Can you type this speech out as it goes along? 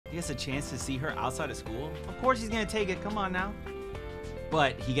He gets a chance to see her outside of school. Of course he's gonna take it. Come on now.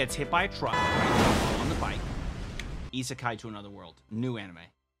 But he gets hit by a truck right on the bike. Isekai to another world. New anime.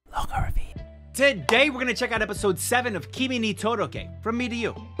 Logo reveal. Today, we're gonna check out episode 7 of Kimi ni Todoke, from me to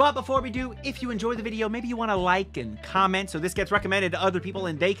you. But before we do, if you enjoy the video, maybe you wanna like and comment so this gets recommended to other people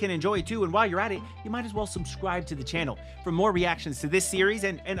and they can enjoy it too. And while you're at it, you might as well subscribe to the channel for more reactions to this series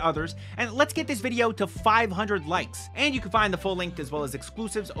and others. And let's get this video to 500 likes. And you can find the full link as well as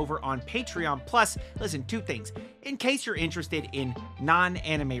exclusives over on Patreon. Plus, listen, 2 things. In case you're interested in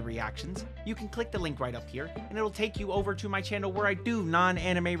non-anime reactions, you can click the link right up here and it'll take you over to my channel where I do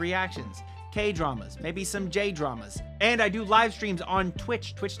non-anime reactions. K-dramas, maybe some J-dramas. And I do live streams on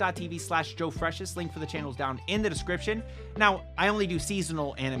Twitch, twitch.tv/JoeFreshest. Link for the channel's down in the description. Now, I only do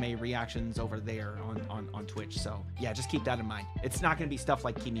seasonal anime reactions over there on Twitch, so yeah, just keep that in mind. It's not gonna be stuff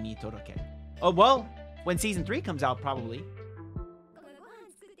like Kimi ni Todoke. Oh, well, when season 3 comes out, probably.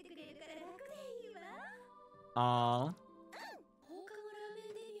 Aww.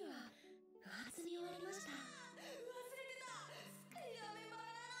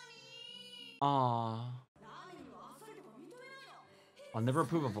 Aww. I'll never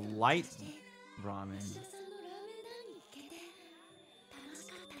approve of a light ramen.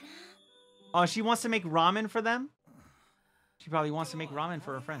 Oh, she wants to make ramen for them? She probably wants to make ramen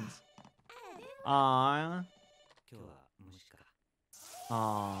for her friends. Aww.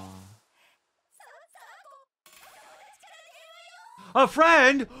 Aww. A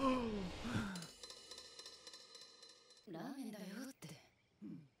friend?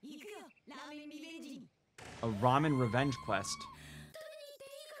 A ramen revenge quest.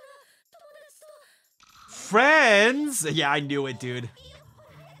 Friends? Yeah, I knew it, dude.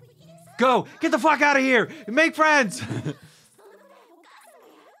 Go! Get the fuck out of here! Make friends!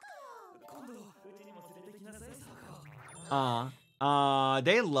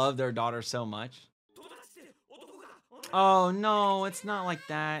 They love their daughter so much. Oh, no, it's not like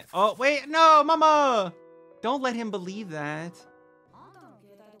that. Oh, wait, no, mama! Don't let him believe that.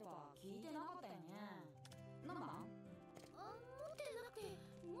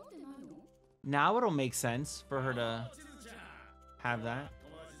 Now it'll make sense for her to have that.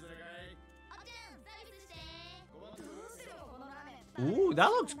 Ooh,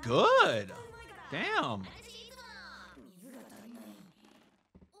 that looks good. Damn.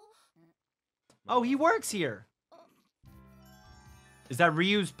 Oh, he works here. Is that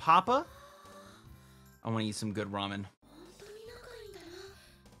Ryu's papa? I want to eat some good ramen.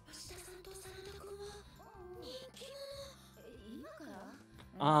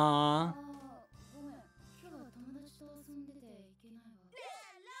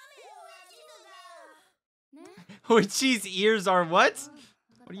 Uchi's ears are what?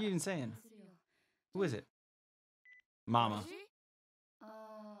 What are you even saying? Who is it? Mama.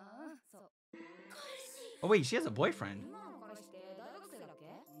 Oh wait, she has a boyfriend.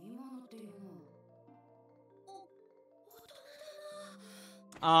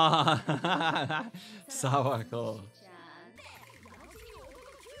 Sawako.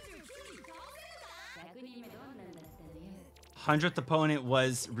 100th opponent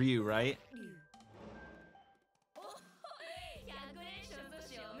was Ryu, right?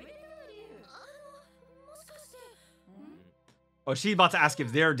 Oh, she's about to ask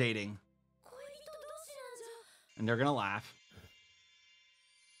if they're dating. And they're gonna laugh.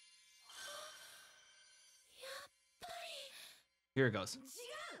 Here it goes.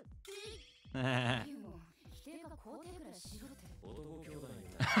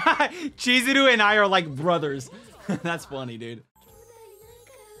 Chizuru and I are like brothers. That's funny, dude.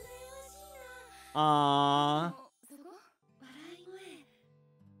 Aww.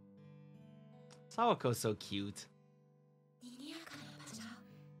 Sawako's so cute.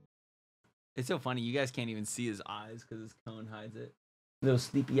 It's so funny, you guys can't even see his eyes because his cone hides it. Little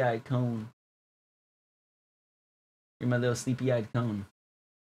sleepy-eyed cone. You're my little sleepy-eyed cone.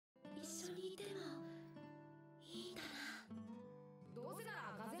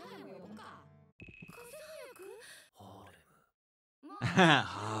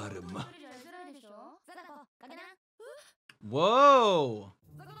 Harem. Whoa!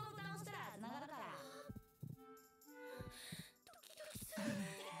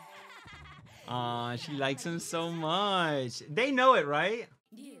 Aw, she likes him so much. They know it, right?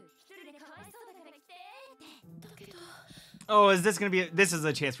 Oh, is this gonna be this is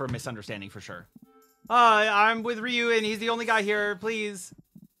a chance for a misunderstanding for sure. I'm with Ryu and he's the only guy here, please.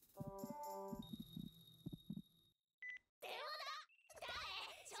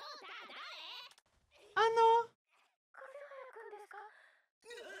 Ano?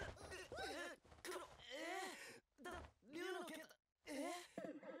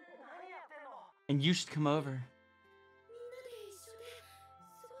 And you should come over.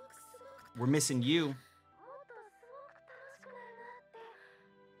 We're missing you.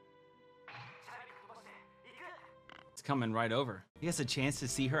 It's coming right over. He has a chance to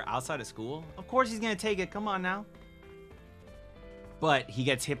see her outside of school. Of course he's gonna take it. Come on now. But he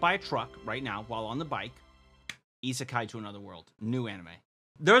gets hit by a truck right now while on the bike. Isekai to another world. New anime.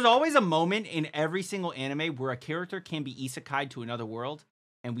 There's always a moment in every single anime where a character can be isekai to another world,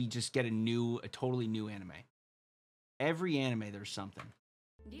 and we just get a totally new anime. Every anime, there's something.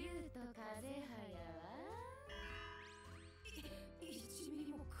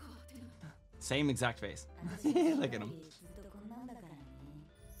 Same exact face. Look at him.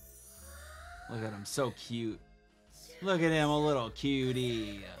 Look at him, so cute. Look at him, a little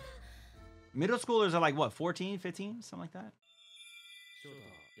cutie. Middle schoolers are like, what, 14, 15? Something like that?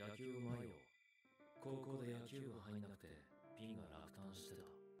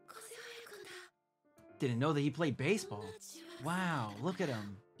 Didn't know that he played baseball. Wow, look at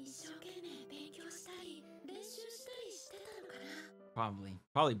him.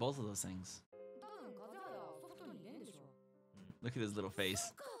 Probably both of those things. Look at his little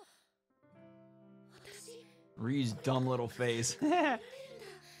face. Ryu's dumb little face.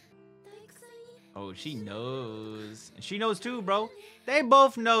 Oh, she knows. And she knows too, bro. They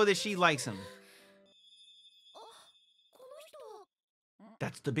both know that she likes him.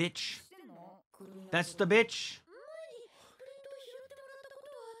 That's the bitch. That's the bitch.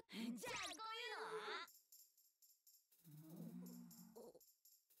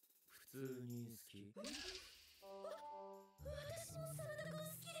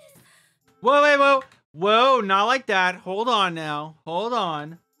 Whoa, wait, whoa. Whoa, not like that. Hold on now. Hold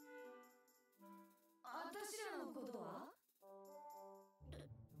on.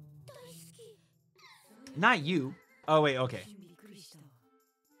 Not you. Oh, wait, okay.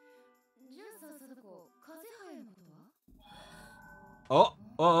 Oh.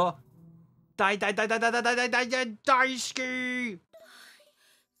 Daisuke.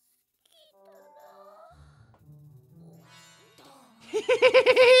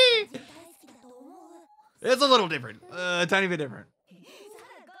 It's a little different. A tiny bit different.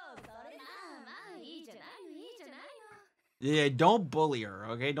 Yeah, don't bully her,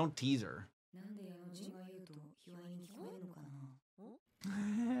 okay? Don't tease her.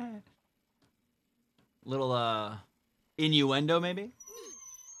 Little, innuendo, maybe?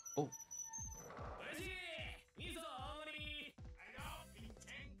 Oh.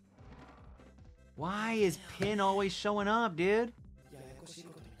 Why is Pin always showing up, dude?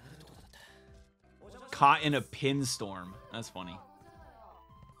 Caught in a pin storm. That's funny.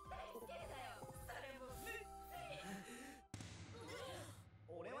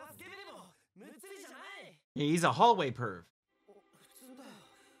 Yeah, he's a hallway perv.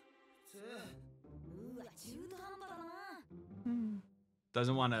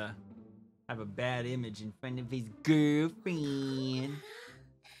 Doesn't want to have a bad image in front of his girlfriend.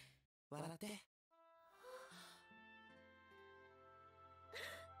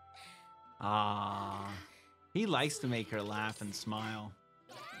 Ah, he likes to make her laugh and smile.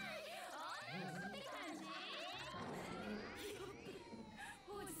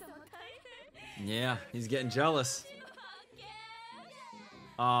 Yeah, he's getting jealous.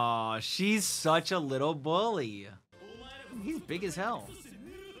 Aw, she's such a little bully. He's big as hell.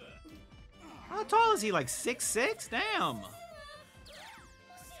 How tall is he? Like 6'6"? Damn.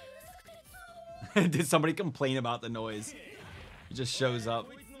 Did somebody complain about the noise? It just shows up.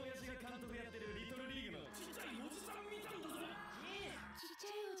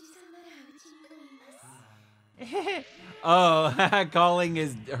 Oh, calling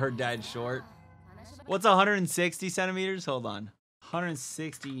her dad short. What's 160 centimeters? Hold on.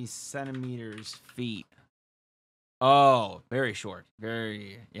 160 centimeters feet. Oh, very short.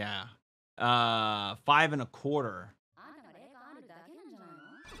 Very, yeah. 5 1/4.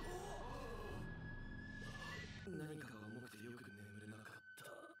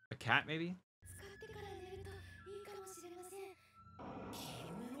 A cat, maybe?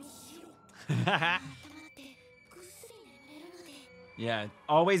 Yeah,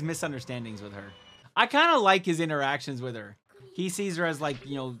 always misunderstandings with her. I kind of like his interactions with her. He sees her as like,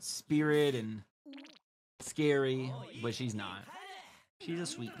 you know, spirit and scary, but she's not. She's a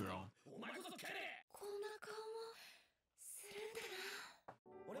sweet girl.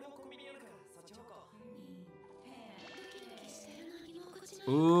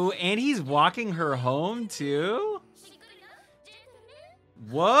 Ooh, and he's walking her home too?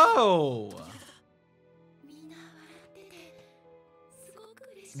 Whoa.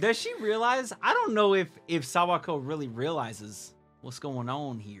 Does she realize? I don't know if Sawako really realizes what's going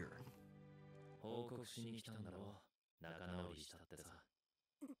on here.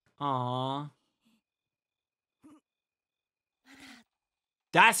 Aww.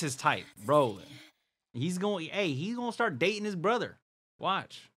 That's his type, bro. He's going to start dating his brother.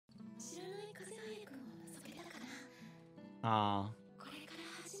 Watch. Aw.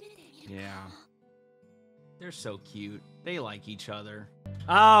 Yeah. They're so cute. They like each other.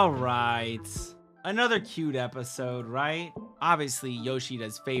 All right. Another cute episode, right? Obviously,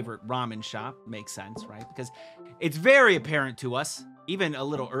 Yoshida's favorite ramen shop makes sense, right? Because it's very apparent to us, even a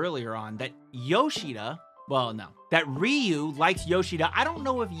little earlier on, that that Ryu likes Yoshida. I don't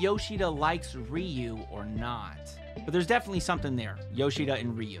know if Yoshida likes Ryu or not, but there's definitely something there, Yoshida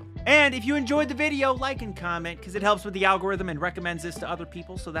and Ryu. And if you enjoyed the video, like and comment, because it helps with the algorithm and recommends this to other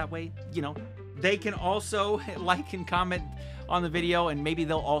people, so that way, you know, they can also like and comment on the video, and maybe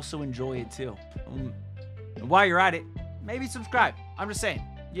they'll also enjoy it too. And while you're at it, maybe subscribe. I'm just saying,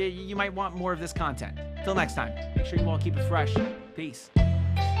 you might want more of this content. Till next time, make sure you all keep it fresh. Peace.